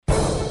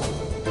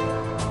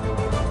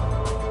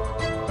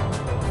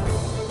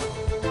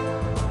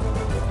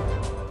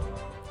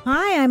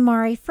Hi, I'm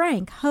Mari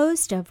Frank,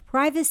 host of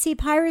Privacy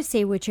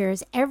Piracy, which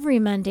airs every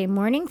Monday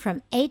morning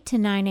from 8 to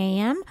 9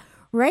 a.m.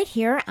 right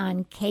here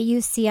on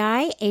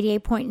KUCI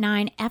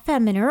 88.9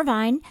 FM in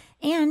Irvine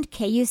and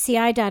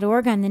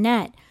KUCI.org on the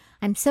net.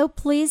 I'm so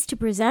pleased to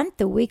present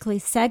the weekly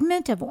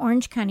segment of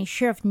Orange County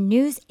Sheriff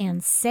News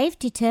and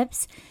Safety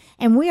Tips,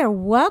 and we are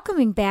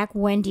welcoming back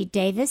Wendy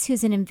Davis,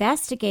 who's an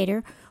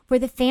investigator for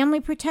the Family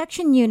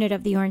Protection Unit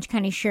of the Orange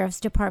County Sheriff's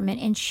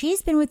Department, and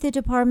she's been with the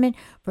department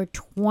for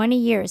 20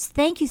 years.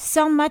 Thank you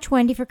so much,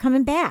 Wendy, for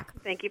coming back.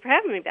 Thank you for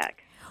having me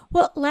back.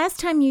 Well, last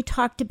time you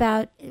talked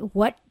about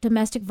what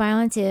domestic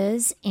violence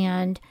is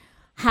and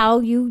how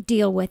you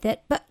deal with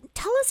it, but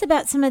tell us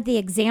about some of the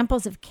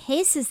examples of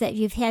cases that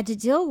you've had to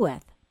deal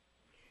with.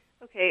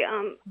 Okay,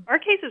 our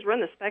cases run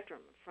the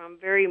spectrum from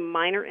very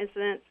minor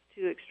incidents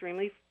to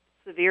extremely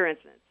severe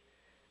incidents.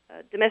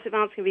 Domestic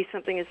violence can be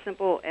something as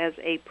simple as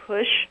a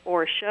push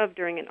or a shove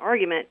during an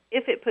argument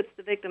if it puts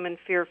the victim in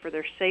fear for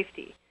their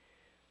safety.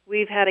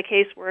 We've had a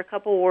case where a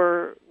couple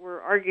were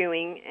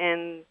arguing,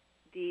 and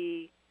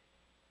the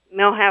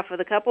male half of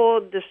the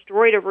couple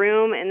destroyed a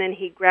room, and then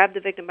he grabbed the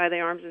victim by the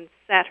arms and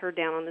sat her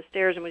down on the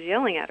stairs and was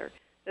yelling at her.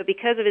 But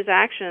because of his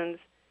actions,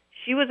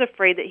 she was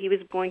afraid that he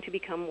was going to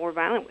become more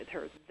violent with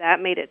her.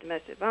 That made it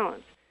domestic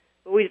violence.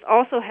 But we've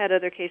also had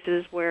other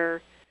cases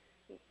where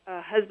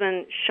a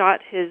husband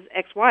shot his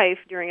ex-wife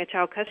during a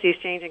child custody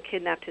exchange and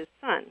kidnapped his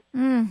son.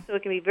 So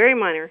it can be very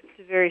minor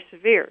to very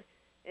severe.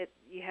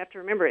 You have to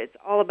remember, it's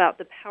all about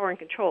the power and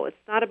control. It's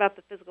not about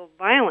the physical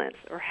violence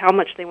or how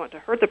much they want to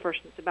hurt the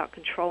person. It's about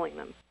controlling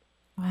them.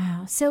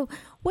 Wow. So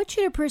what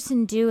should a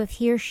person do if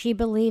he or she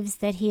believes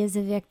that he is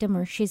a victim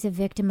or she's a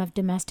victim of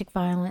domestic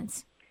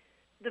violence?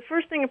 The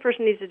first thing a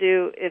person needs to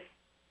do if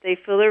they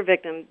feel they're a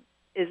victim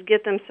is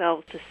get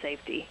themselves to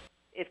safety.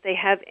 If they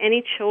have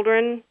any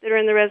children that are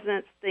in the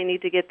residence, they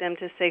need to get them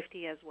to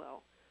safety as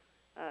well.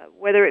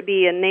 Whether it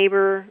be a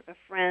neighbor, a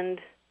friend,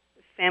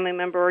 a family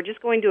member, or just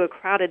going to a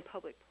crowded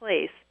public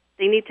place,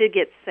 they need to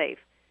get safe.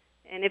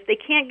 And if they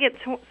can't get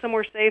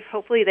somewhere safe,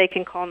 hopefully they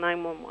can call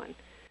 911.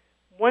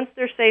 Once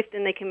they're safe,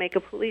 then they can make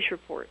a police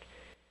report.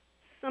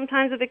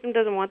 Sometimes the victim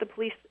doesn't want the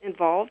police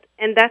involved,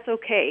 and that's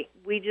okay.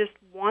 We just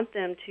want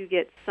them to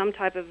get some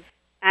type of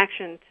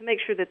action to make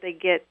sure that they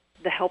get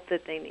the help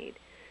that they need.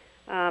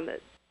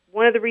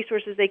 One of the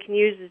resources they can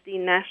use is the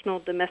National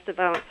Domestic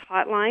Violence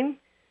Hotline.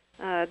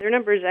 Their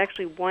number is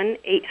actually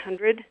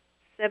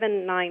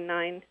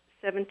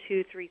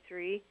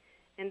 1-800-799-7233,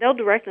 and they'll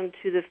direct them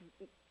to the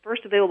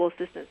first available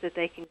assistance that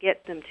they can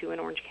get them to in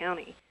Orange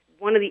County.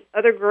 One of the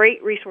other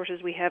great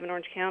resources we have in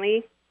Orange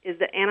County is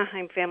the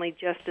Anaheim Family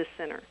Justice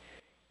Center.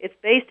 It's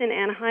based in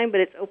Anaheim,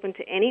 but it's open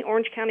to any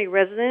Orange County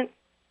resident,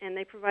 and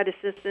they provide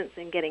assistance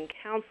in getting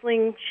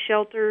counseling,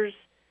 shelters,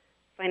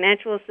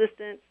 financial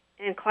assistance,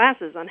 and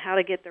classes on how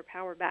to get their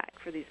power back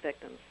for these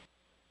victims.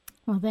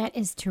 Well, that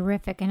is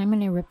terrific, and I'm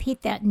going to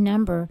repeat that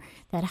number.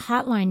 That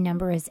hotline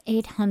number is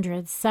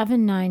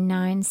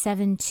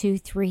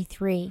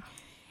 800-799-7233.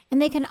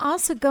 And they can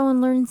also go and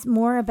learn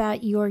more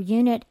about your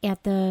unit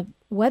at the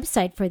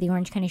website for the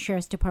Orange County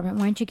Sheriff's Department.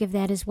 Why don't you give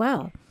that as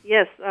well?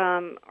 Yes,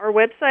 our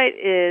website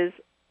is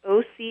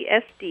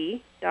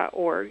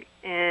ocsd.org,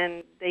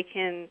 and they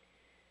can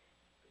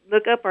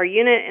look up our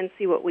unit and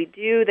see what we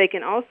do. They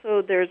can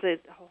also, there's a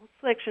whole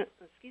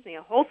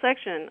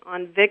section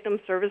on victim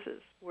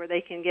services where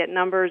they can get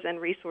numbers and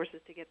resources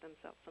to get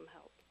themselves some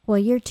help. Well,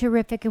 you're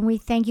terrific, and we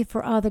thank you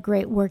for all the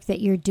great work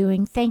that you're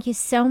doing. Thank you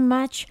so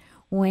much,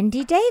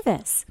 Wendy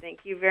Davis.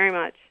 Thank you very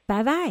much.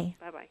 Bye-bye.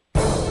 Bye-bye.